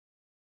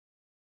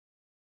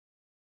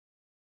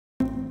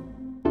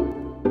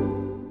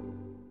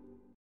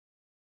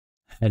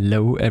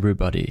Hello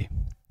everybody.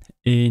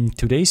 In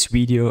today's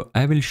video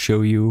I will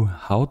show you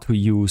how to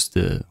use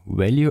the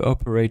value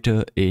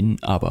operator in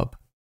ABAP.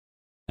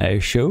 I'll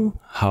show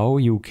how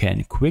you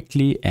can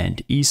quickly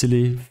and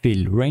easily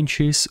fill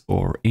ranges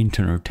or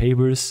internal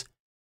tables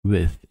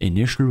with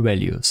initial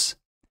values.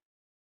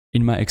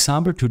 In my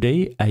example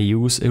today I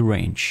use a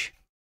range.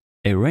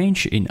 A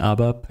range in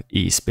ABAP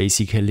is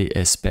basically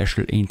a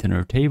special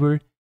internal table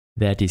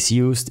that is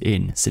used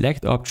in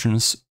select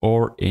options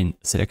or in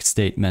select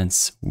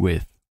statements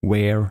with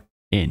where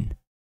in.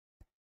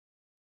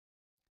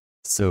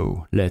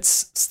 So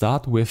let's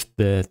start with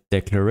the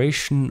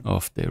declaration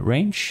of the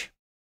range.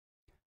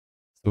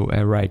 So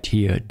I write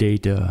here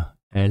data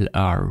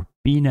lr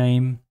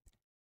bname.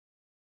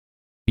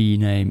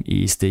 Bname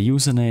is the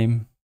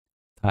username,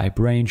 type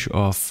range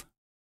of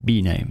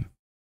bname.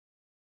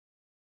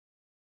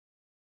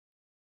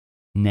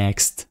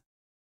 Next,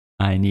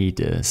 I need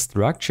a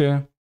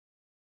structure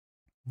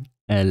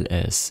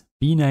ls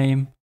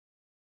bname,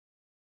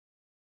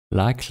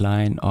 like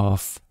line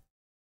of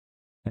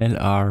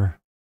lr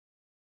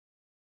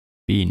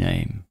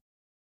bname.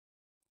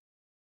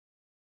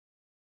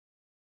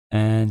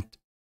 And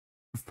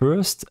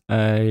first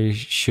I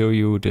show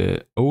you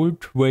the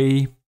old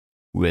way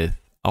with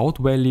out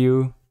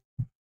value,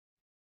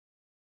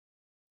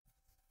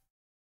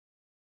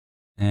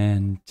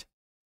 and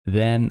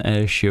then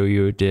I'll show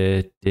you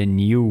the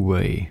new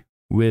way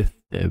with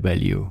the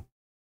value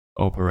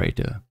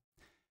operator.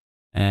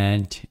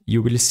 And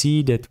you will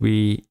see that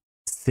we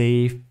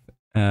save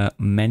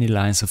many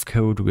lines of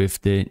code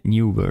with the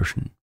new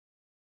version.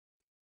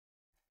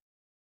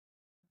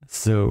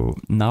 So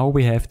now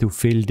we have to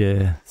fill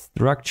the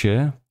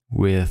structure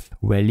with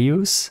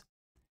values,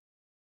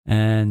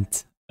 and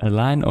a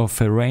line of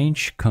a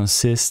range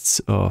consists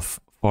of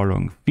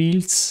following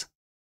fields: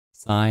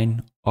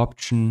 sign,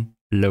 option,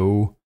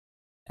 low,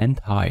 and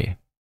high.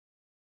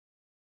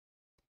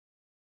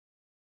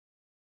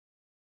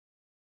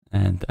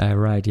 And I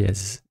write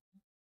yes.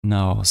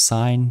 Now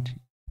sign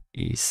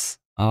is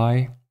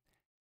I.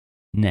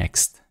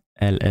 Next,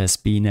 ls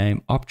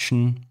bname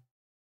option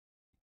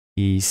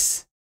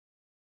is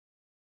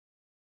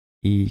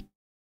eq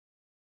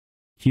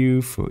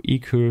for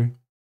equal,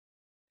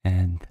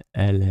 and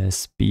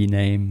ls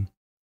bname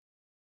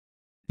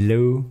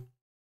low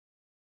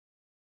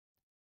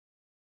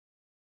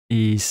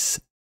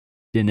is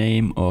the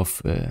name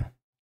of a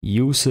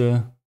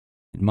user,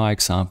 in my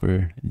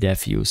example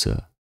dev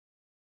user.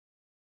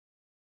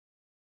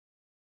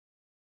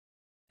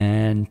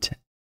 And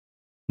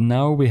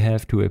now we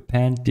have to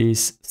append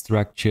this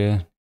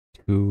structure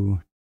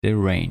to the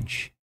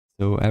range.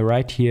 So I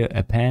write here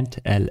append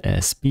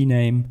ls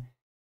bname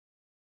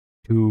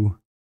to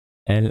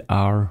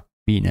lr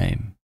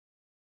bname.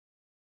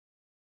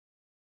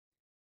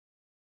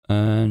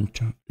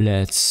 And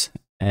let's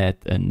add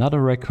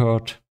another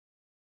record.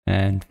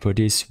 And for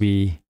this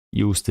we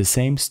use the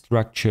same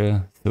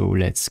structure. So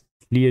let's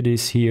clear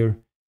this here.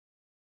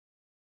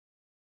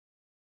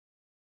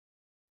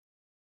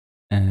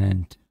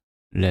 And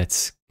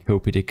let's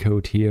copy the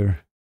code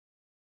here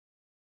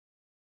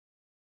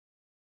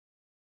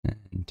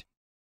and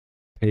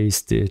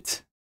paste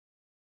it.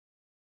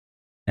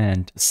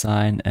 And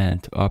sign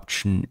and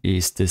option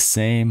is the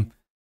same.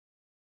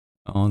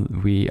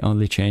 We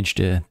only change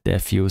the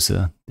dev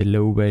user, the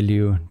low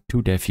value,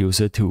 to dev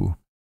user 2.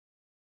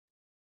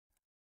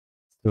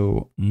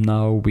 So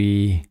now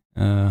we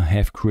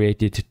have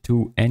created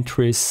 2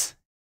 entries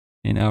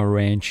in our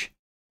range.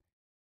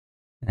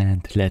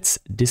 And let's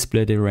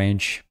display the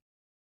range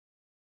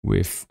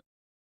with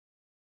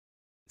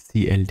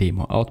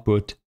cl-demo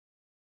output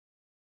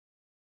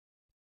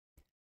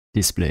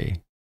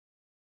display.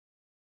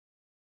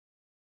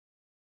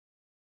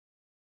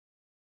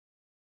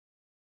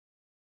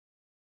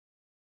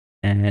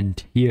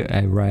 And here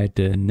I write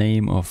the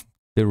name of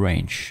the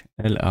range,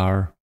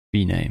 lr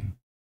bname.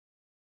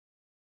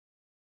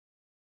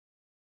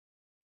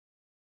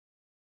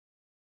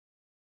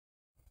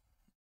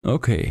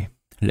 Okay,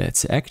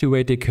 let's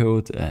activate the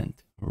code and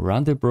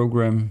run the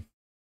program.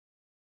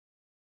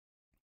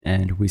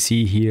 And we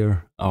see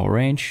here our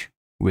range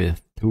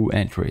with 2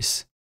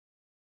 entries.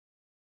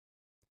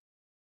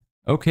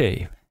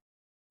 Okay,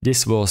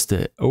 this was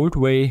the old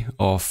way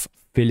of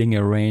filling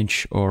a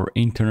range or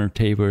internal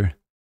table.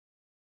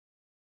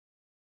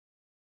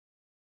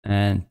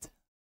 And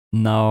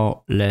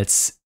now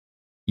let's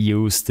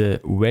use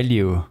the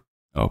value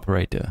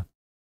operator.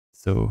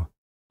 So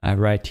I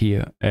write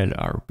here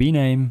lr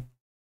bname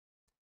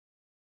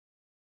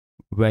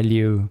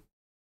value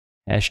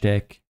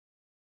hashtag,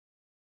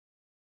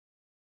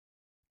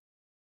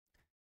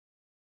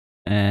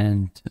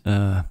 and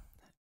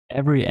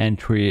every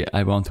entry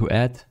I want to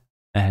add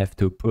I have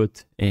to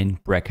put in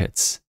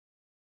brackets.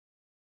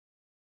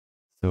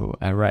 So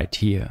I write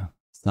here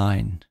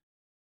sign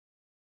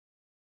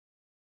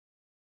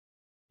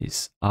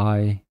is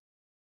I,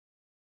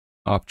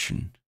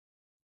 option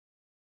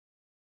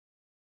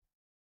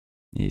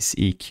is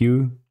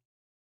EQ,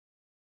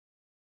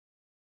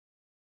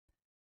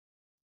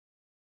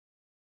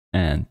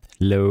 and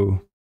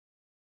low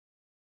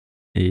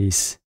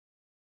is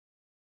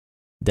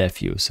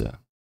dev user.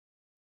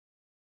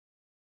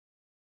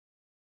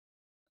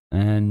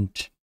 And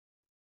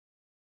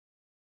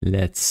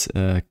let's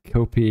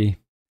copy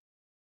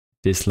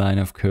this line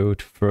of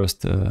code.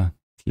 First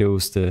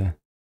close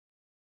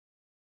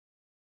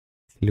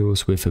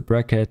with a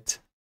bracket.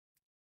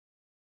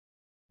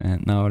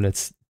 And now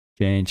let's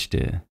change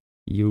the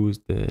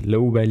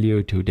low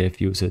value to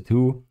dev user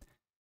 2.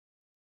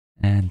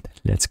 And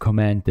let's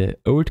comment the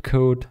old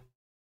code.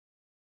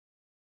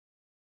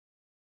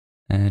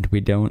 And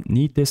we don't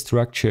need the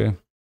structure.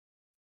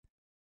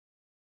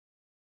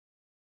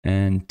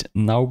 And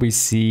now we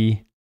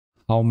see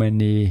how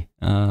many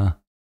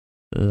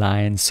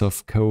lines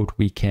of code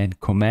we can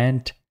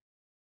comment.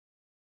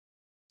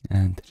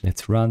 And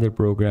let's run the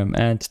program,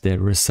 and the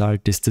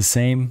result is the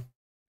same.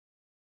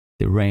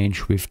 The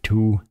range with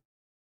 2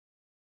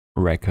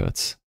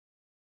 records.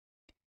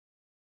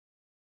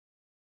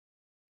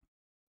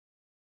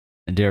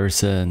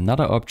 There's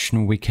another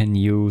option we can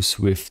use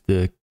with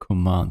the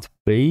command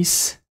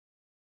base.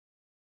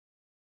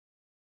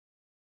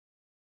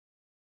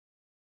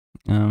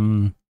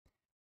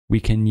 We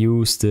can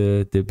use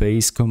the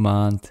base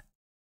command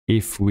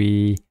if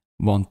we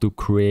want to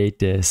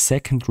create a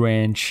second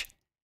range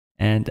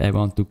and I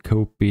want to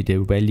copy the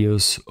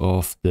values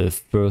of the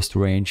first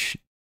range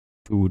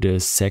to the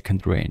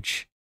second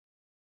range.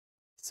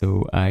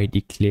 So I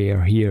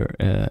declare here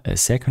a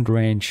second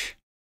range,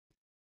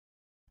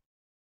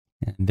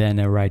 and then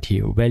I write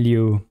here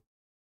value,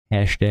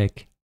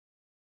 hashtag,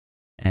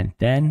 and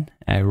then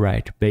I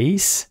write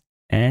base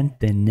and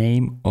the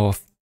name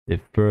of the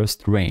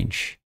first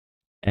range,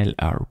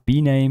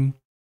 LRB name,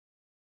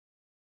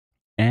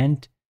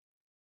 and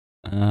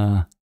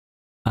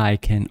I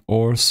can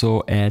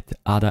also add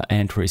other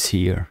entries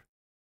here.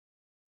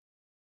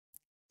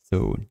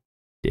 So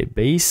the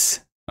base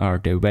are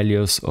the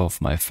values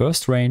of my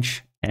first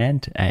range,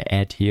 and I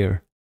add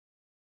here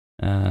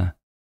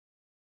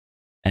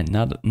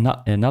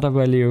another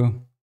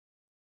value,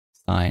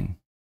 sign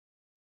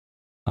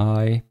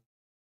I,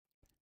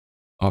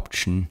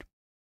 option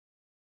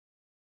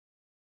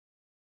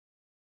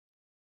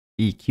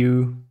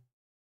EQ,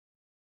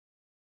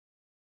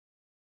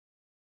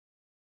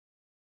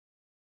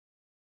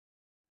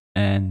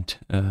 and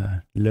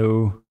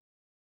low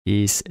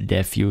is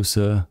dev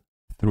user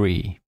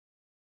 3.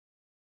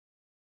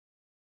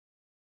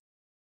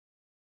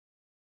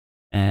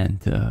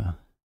 And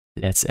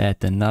let's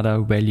add another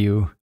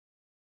value.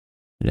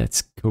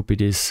 Let's copy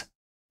this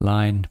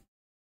line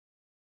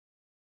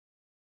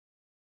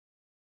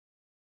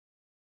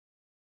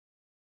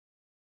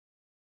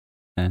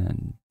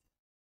and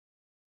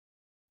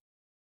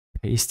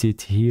paste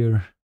it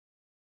here.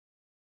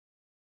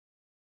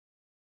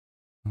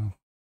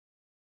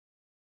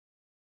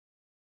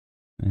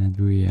 And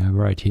we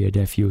write here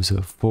dev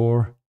user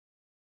 4,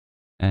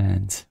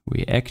 and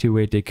we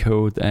activate the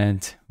code,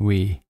 and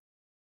we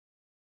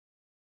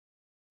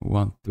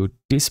want to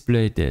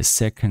display the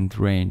second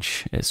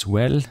range as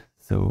well.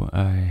 So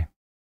I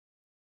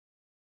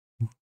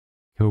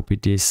copy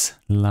this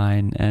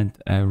line and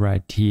I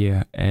write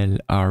here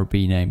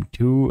LRB name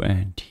 2,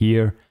 and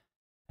here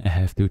I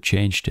have to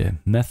change the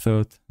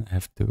method. I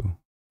have to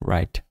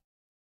write.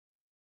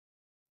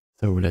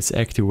 So let's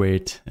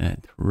activate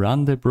and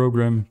run the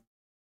program.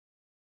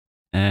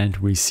 And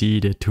we see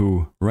the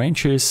 2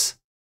 ranges,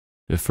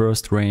 the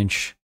first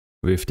range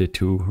with the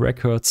 2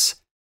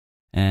 records,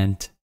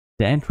 and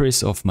the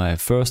entries of my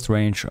first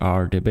range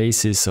are the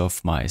basis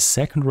of my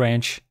second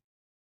range,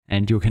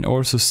 and you can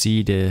also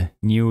see the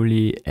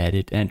newly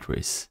added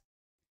entries.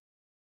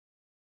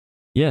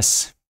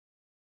 Yes,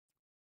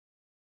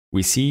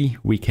 we see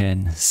we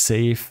can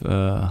save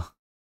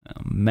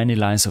many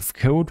lines of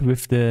code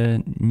with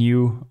the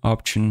new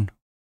option.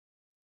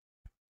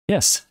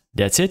 Yes,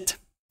 that's it.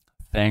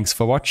 Thanks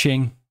for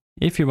watching.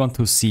 If you want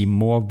to see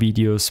more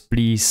videos,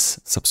 please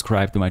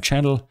subscribe to my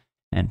channel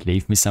and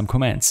leave me some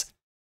comments.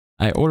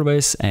 I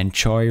always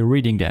enjoy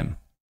reading them.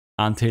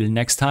 Until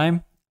next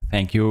time,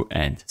 thank you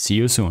and see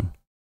you soon.